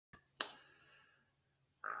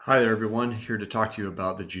Hi there, everyone. Here to talk to you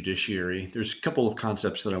about the judiciary. There's a couple of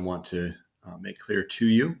concepts that I want to make clear to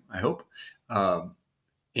you, I hope. Um,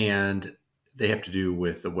 and they have to do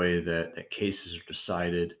with the way that cases are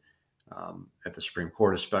decided at the Supreme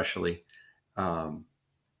Court, especially, um,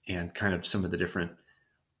 and kind of some of the different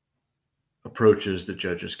approaches that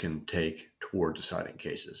judges can take toward deciding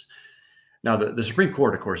cases. Now, the Supreme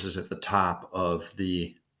Court, of course, is at the top of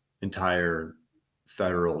the entire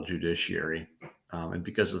federal judiciary. And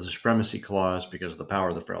because of the supremacy clause, because of the power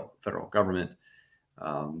of the federal government,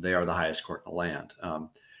 they are the highest court in the land.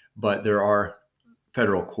 But there are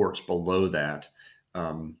federal courts below that.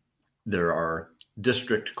 Um, there are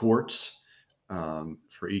district courts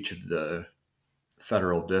for each of the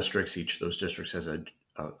federal districts. Each of those districts has a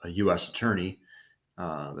U.S. attorney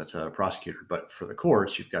that's a prosecutor. But for the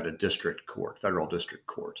courts, you've got a district court, federal district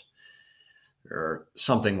court. There are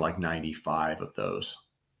something like 95 of those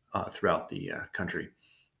throughout the country.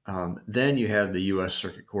 Then you have the U.S.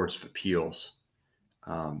 Circuit Courts of Appeals.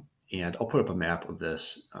 And I'll put up a map of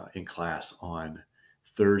this in class on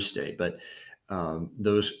Thursday. But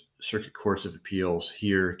those circuit courts of appeals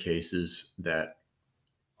hear cases that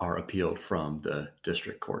are appealed from the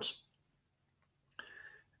district courts.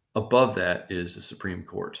 Above that is the Supreme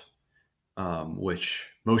Court, which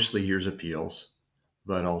mostly hears appeals,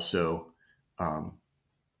 but also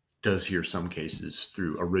does hear some cases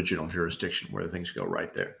through original jurisdiction where the things go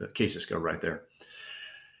right there. The cases go right there.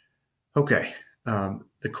 Okay.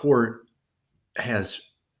 The court has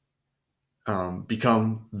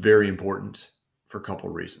become very important for a couple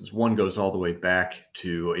of reasons. One goes all the way back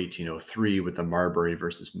to 1803 with the Marbury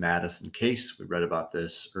versus Madison case. We read about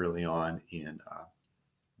this early on in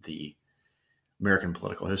the American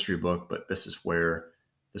Political History book, but this is where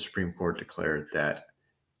the Supreme Court declared that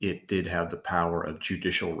it did have the power of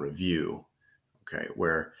judicial review, okay,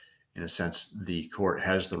 where in a sense the court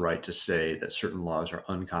has the right to say that certain laws are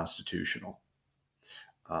unconstitutional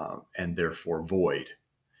and therefore void.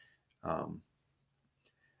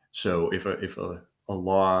 So if a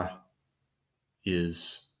law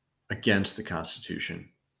is against the Constitution,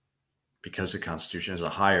 because the Constitution is a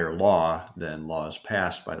higher law than laws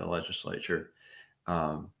passed by the legislature,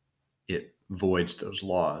 it voids those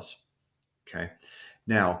laws. Okay.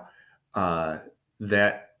 Now,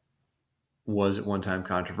 that was at one time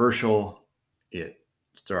controversial.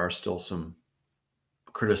 There are still some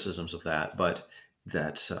criticisms of that, but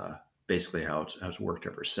that's basically how it's worked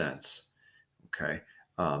ever since. Okay.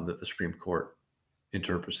 That the Supreme Court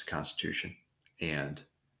interprets the Constitution and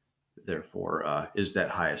therefore is that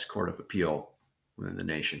highest court of appeal within the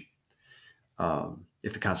nation.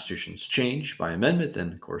 If the Constitution's changed by amendment,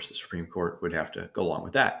 then of course the Supreme Court would have to go along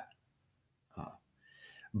with that.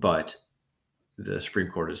 But the Supreme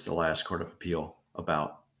Court is the last court of appeal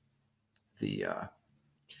about judicial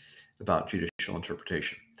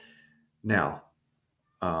interpretation. Now,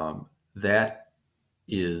 that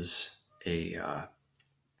is a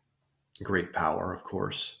great power, of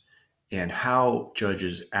course, and how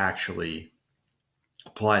judges actually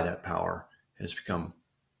apply that power has become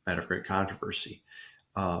a matter of great controversy,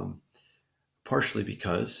 partially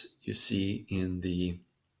because you see in the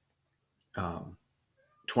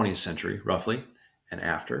 20th century, roughly, and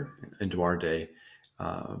after, into our day,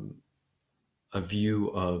 a view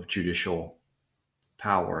of judicial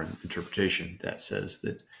power and interpretation that says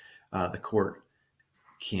that the court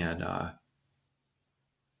the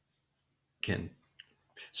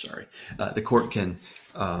court can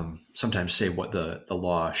sometimes say what the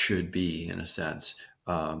law should be, in a sense,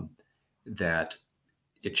 that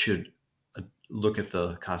it should look at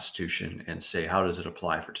the Constitution and say, how does it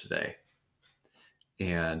apply for today?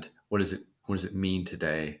 And what does it mean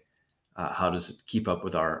today? How does it keep up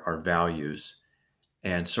with our values,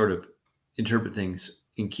 and sort of interpret things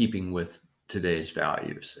in keeping with today's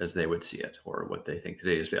values as they would see it, or what they think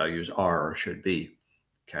today's values are or should be.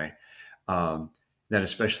 Okay. That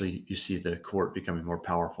especially you see the court becoming more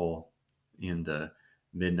powerful in the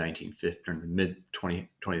mid 1950s or the mid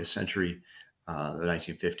 20th century, the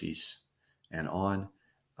 1950s and on,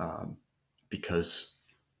 because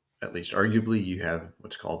at least arguably you have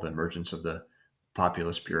what's called the emergence of the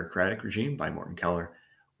populist bureaucratic regime by Morton Keller,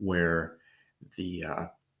 where the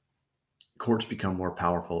courts become more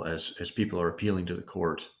powerful as people are appealing to the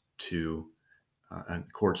court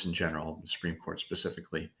and courts in general, the Supreme Court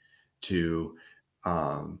specifically, to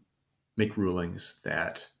make rulings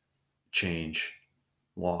that change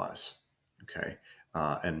laws, okay,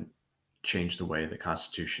 and change the way the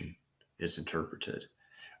Constitution is interpreted.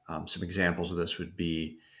 Some examples of this would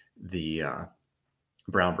be the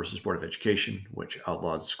Brown versus Board of Education, which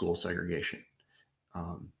outlawed school segregation.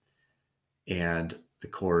 And the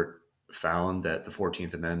court found that the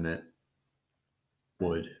 14th Amendment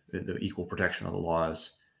the equal protection of the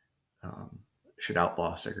laws should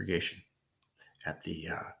outlaw segregation at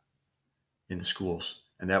in the schools.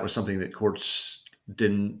 And that was something that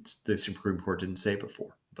the Supreme Court didn't say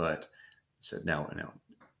before, but said, no,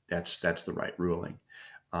 that's the right ruling.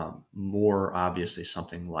 More obviously,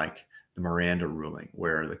 something like the Miranda ruling,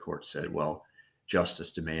 where the court said, well,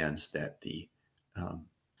 justice demands that the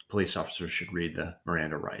police officers should read the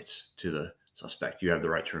Miranda rights to the suspect. You have the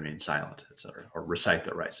right to remain silent, et cetera, or recite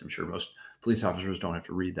the rights. I'm sure most police officers don't have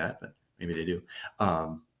to read that, but maybe they do.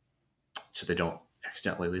 So they don't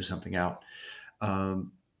accidentally leave something out.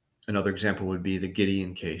 Another example would be the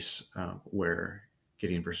Gideon case, where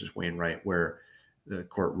Gideon versus Wainwright, where the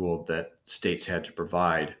court ruled that states had to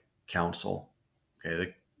provide counsel.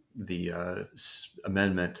 Okay, the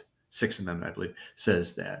amendment, Sixth Amendment, I believe,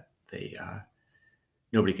 says that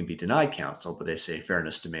nobody can be denied counsel, but they say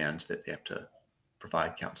fairness demands that they have to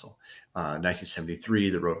provide counsel. 1973,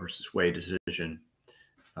 the Roe versus Wade decision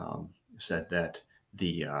said that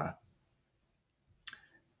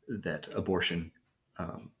that abortion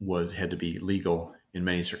had to be legal in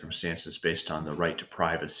many circumstances based on the right to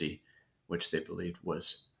privacy, which they believed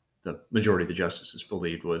was, the majority of the justices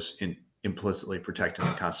believed, was implicitly protected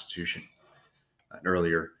in the Constitution. An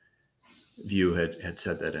earlier view had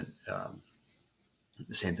said that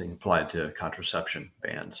the same thing applied to contraception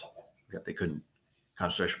bans, that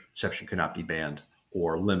contraception could not be banned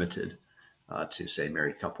or limited to, say,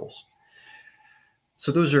 married couples.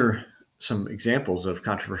 So those are some examples of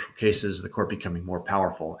controversial cases, the court becoming more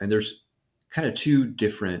powerful. And there's kind of two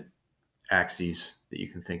different axes that you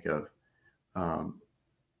can think of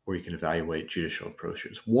where you can evaluate judicial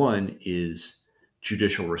approaches. One is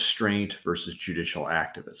judicial restraint versus judicial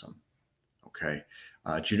activism. Okay,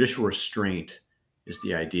 judicial restraint is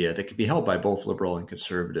the idea that can be held by both liberal and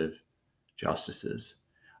conservative justices,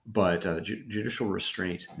 but judicial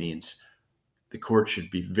restraint means the court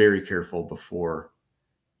should be very careful before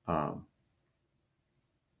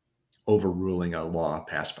overruling a law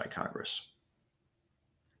passed by Congress.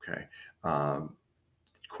 Okay,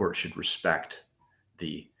 court should respect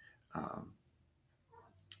the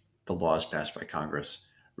laws passed by Congress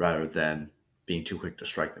rather than being too quick to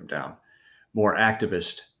strike them down. More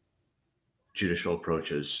activist judicial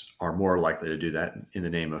approaches are more likely to do that in the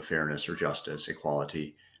name of fairness or justice,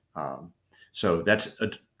 equality. So that's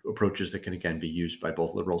approaches that can, again, be used by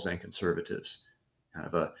both liberals and conservatives, kind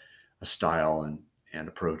of a style and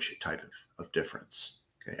approach type of difference.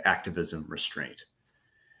 Okay? Activism, restraint.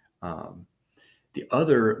 The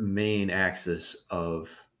other main axis of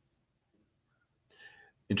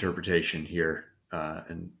interpretation here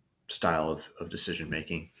and style of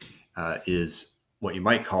decision-making is what you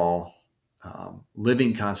might call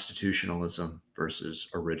living constitutionalism versus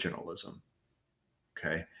originalism.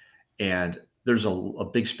 Okay, and there's a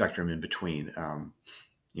big spectrum in between.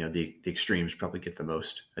 The extremes probably get the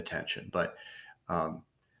most attention, but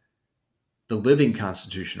the living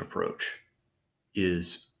constitution approach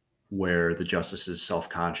is where the justices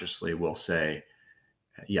self-consciously will say,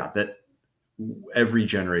 yeah, that every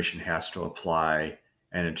generation has to apply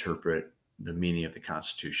and interpret the meaning of the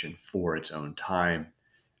Constitution for its own time.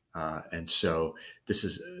 And so this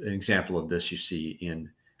is an example of this you see in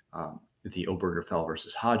the Obergefell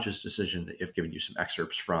versus Hodges decision that I've given you some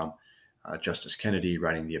excerpts from. Justice Kennedy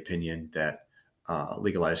writing the opinion that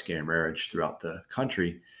legalized gay marriage throughout the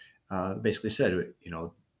country basically said,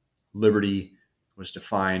 liberty was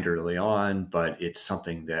defined early on, but it's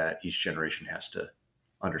something that each generation has to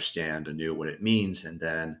understand anew what it means, and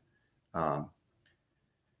then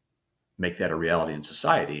make that a reality in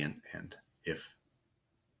society. And if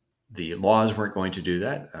the laws weren't going to do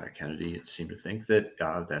that, Kennedy seemed to think that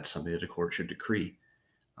that's something that a court should decree.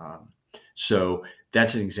 So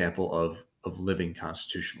that's an example of living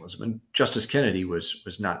constitutionalism. And Justice Kennedy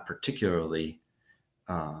was not particularly,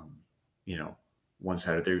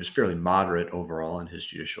 one-sided there. He was fairly moderate overall in his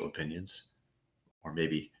judicial opinions, or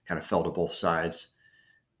maybe kind of fell to both sides.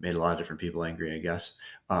 Made a lot of different people angry, I guess.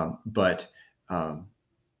 But that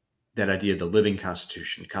idea of the living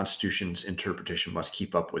Constitution's interpretation must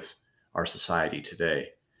keep up with our society today.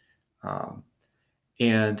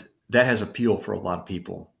 And that has appeal for a lot of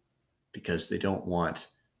people because they don't want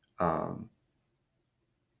to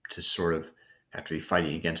sort of have to be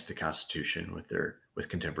fighting against the Constitution with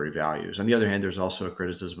contemporary values. On the other hand, there's also a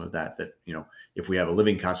criticism of that, if we have a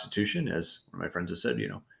living Constitution, as one of my friends has said,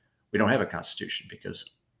 we don't have a Constitution, because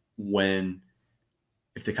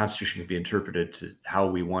if the Constitution can be interpreted to how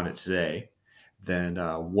we want it today, then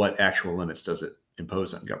what actual limits does it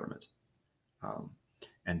impose on government?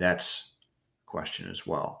 And that's question as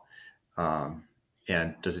well.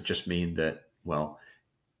 And does it just mean that, well,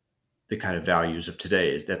 the kind of values of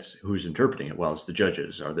today that's who's interpreting it? Well, it's the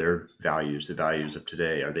judges. Are their values the values of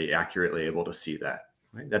today? Are they accurately able to see that?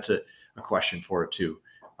 Right? That's a question for it too.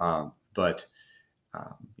 But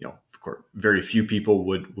of course, very few people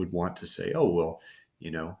would want to say, oh, well,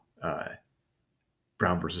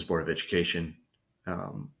 Brown versus Board of Education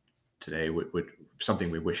today would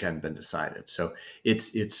something we wish hadn't been decided. So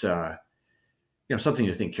it's something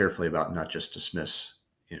to think carefully about, and not just dismiss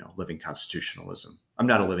living constitutionalism. I'm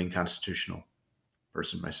not a living constitutional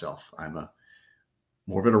person myself. I'm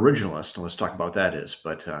more of an originalist, and let's talk about what that is.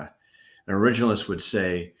 But an originalist would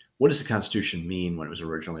say, what does the Constitution mean when it was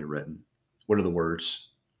originally written? What do the words,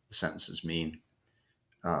 the sentences mean?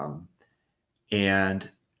 And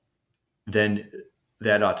then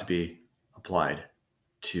that ought to be applied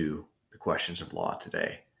to the questions of law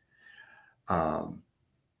today. And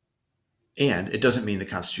it doesn't mean the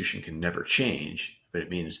Constitution can never change, but it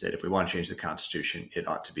means that if we want to change the Constitution, it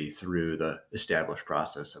ought to be through the established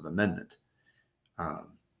process of amendment.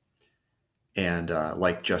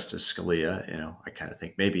 Like Justice Scalia, I kind of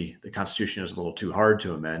think maybe the Constitution is a little too hard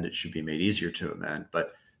to amend. It should be made easier to amend,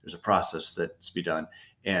 but there's a process that's to be done.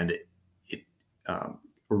 And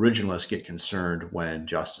originalists get concerned when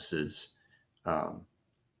justices are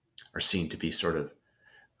seen to be sort of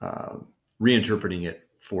reinterpreting it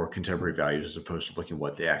for contemporary values as opposed to looking at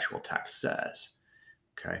what the actual text says.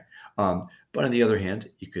 Okay. But on the other hand,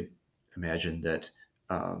 you could imagine that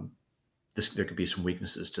there could be some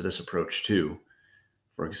weaknesses to this approach too.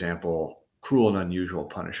 For example, cruel and unusual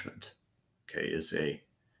punishment, okay, is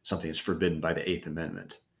something that's forbidden by the Eighth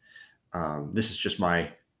Amendment. This is just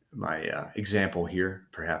my example here.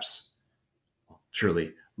 Perhaps,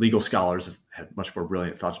 surely, legal scholars have had much more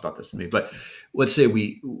brilliant thoughts about this than me. But let's say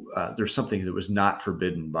there's something that was not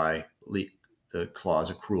forbidden by the clause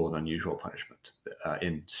of cruel and unusual punishment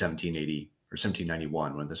in 1780 or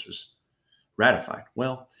 1791 when this was ratified.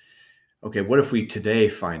 Well, okay, what if we today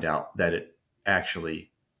find out that it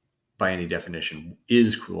actually, by any definition,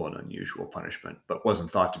 is cruel and unusual punishment, but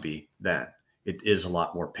wasn't thought to be then? It is a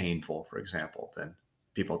lot more painful, for example, than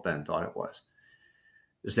people then thought it was.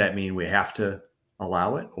 Does that mean we have to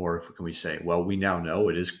allow it? Or can we say, well, we now know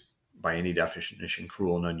it is by any definition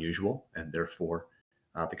cruel and unusual, and therefore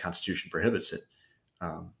the Constitution prohibits it.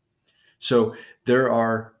 So there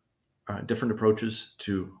are different approaches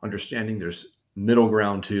to understanding. There's middle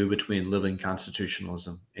ground too between living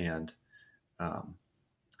constitutionalism and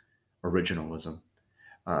originalism.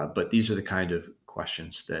 But these are the kind of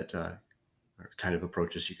questions that are kind of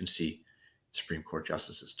approaches you can see Supreme Court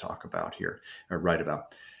justices talk about here or write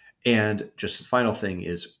about. And just the final thing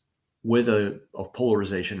is, with a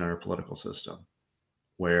polarization in our political system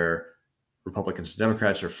where Republicans and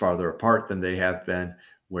Democrats are farther apart than they have been,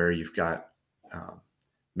 where you've got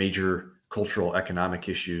major cultural, economic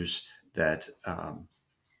issues that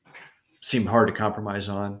seem hard to compromise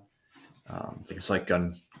on. Things like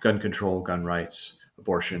gun control, gun rights,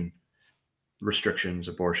 abortion restrictions,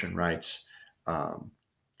 abortion rights,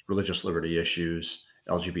 religious liberty issues,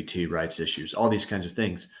 LGBT rights issues, all these kinds of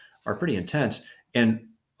things are pretty intense and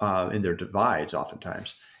in their divides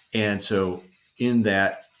oftentimes. And so in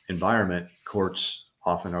that environment, courts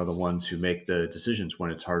often are the ones who make the decisions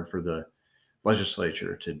when it's hard for the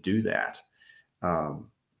legislature to do that.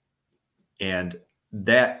 And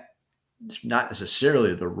that is not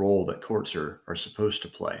necessarily the role that courts are supposed to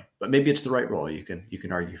play, but maybe it's the right role. You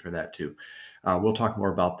can argue for that too. We'll talk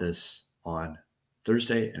more about this on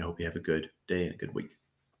Thursday, and I hope you have a good day and a good week.